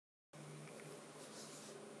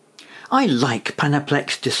I like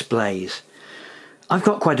Panaplex displays. I've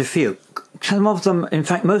got quite a few. Some of them, in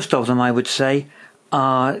fact most of them I would say,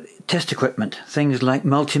 are test equipment, things like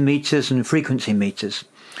multimeters and frequency meters.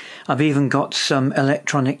 I've even got some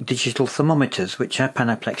electronic digital thermometers which have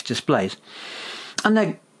Panaplex displays, and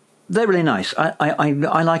they're really nice.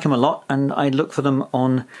 I like them a lot, and I look for them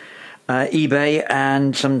on eBay,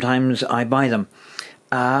 and sometimes I buy them.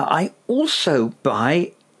 I also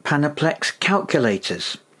buy Panaplex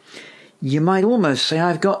calculators. You might almost say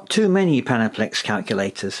I've got too many Panaplex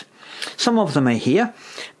calculators. Some of them are here,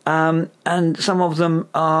 and some of them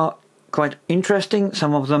are quite interesting,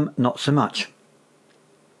 some of them not so much.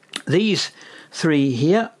 These three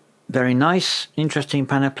here, very nice, interesting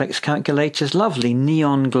Panaplex calculators, lovely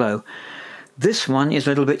neon glow. This one is a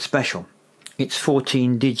little bit special. It's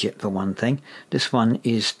 14 digit for one thing. This one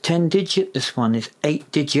is 10 digit, this one is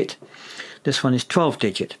 8 digit, this one is 12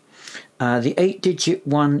 digit. The 8 digit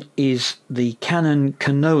one is the Canon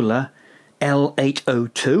Canola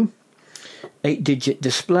L802. 8 digit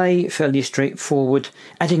display, fairly straightforward,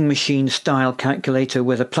 adding machine style calculator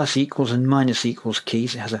with a plus equals and minus equals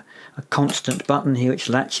keys. It has a constant button here which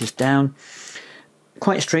latches down.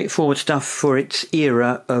 Quite straightforward stuff for its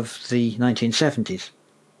era of the 1970s.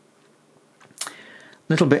 A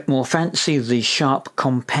little bit more fancy, the Sharp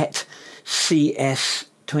Compet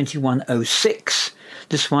CS-2106.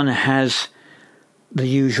 This one has the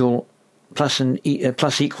usual plus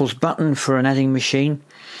equals button for an adding machine.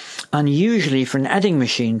 Unusually for an adding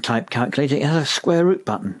machine type calculator, it has a square root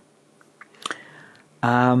button.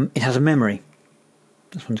 It has a memory.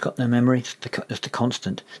 This one's got no memory, just a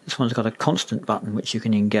constant. This one's got a constant button which you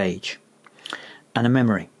can engage, and a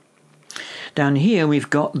memory. Down here we've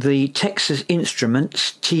got the Texas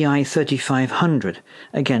Instruments TI-3500.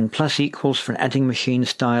 Again, plus equals for an adding machine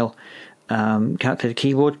style calculator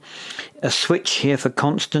keyboard. A switch here for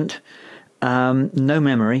constant, no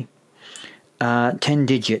memory. 10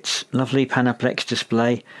 digits, lovely Panaplex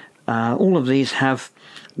display. All of these have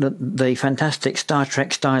the fantastic Star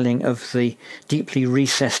Trek styling of the deeply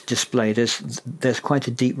recessed display. There's quite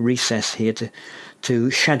a deep recess here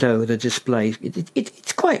to shadow the display.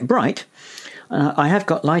 It's quite bright. I have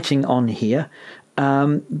got lighting on here,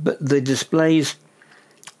 but the displays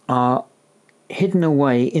are hidden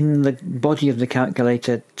away in the body of the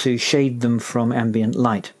calculator to shade them from ambient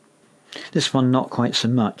light. This one not quite so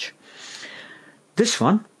much. This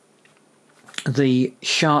one, the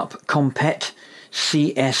Sharp Compet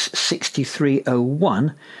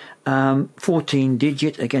CS-6301, 14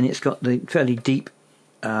 digit, again it's got the fairly deep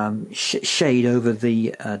shade over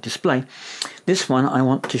the display. This one I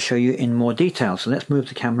want to show you in more detail, so let's move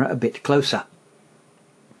the camera a bit closer.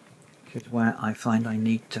 Here's where I find I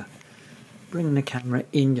need to bring the camera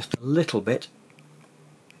in just a little bit.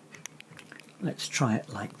 Let's try it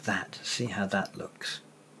like that, see how that looks.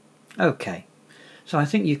 Okay. So I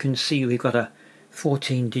think you can see we've got a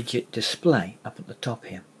 14 digit display up at the top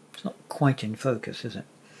here. It's not quite in focus, is it?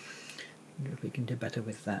 I wonder if we can do better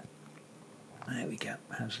with that. There we go,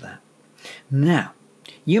 how's that? Now,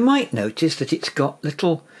 you might notice that it's got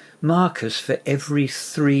little markers for every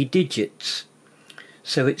 3 digits.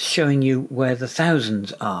 So it's showing you where the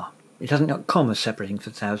thousands are. It hasn't got commas separating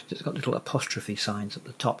for thousands, it's got little apostrophe signs at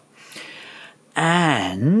the top.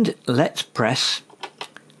 And let's press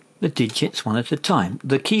the digits one at a time.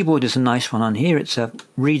 The keyboard is a nice one on here. It's a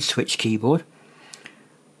reed switch keyboard.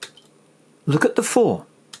 Look at the 4.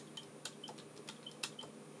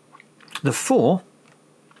 The 4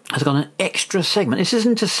 has got an extra segment. This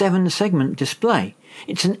isn't a 7-segment display.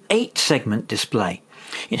 It's an 8-segment display.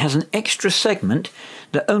 It has an extra segment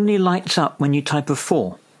that only lights up when you type a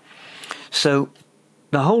 4. So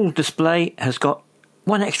the whole display has got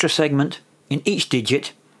one extra segment in each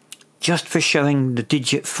digit, just for showing the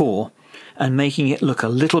digit 4 and making it look a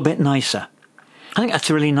little bit nicer. I think that's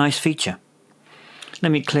a really nice feature.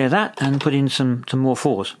 Let me clear that and put in some more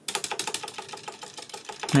 4s.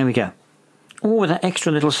 There we go. All with that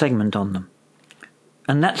extra little segment on them.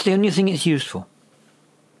 And that's the only thing it's used for.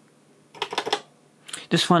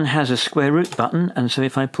 This one has a square root button, and so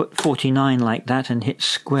if I put 49 like that and hit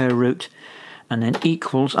square root and then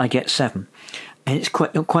equals, I get 7. And it's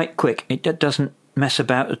quite quick. It doesn't mess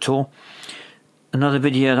about at all. Another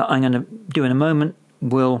video that I'm going to do in a moment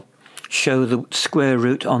will show the square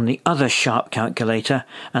root on the other Sharp calculator,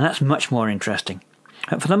 and that's much more interesting.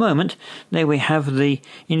 But for the moment, there we have the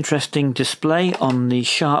interesting display on the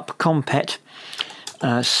Sharp Compet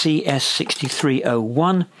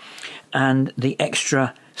CS-6301, and the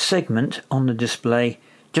extra segment on the display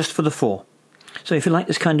just for the 4. So if you like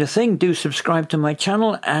this kind of thing, do subscribe to my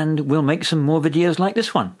channel and we'll make some more videos like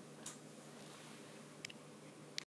this one.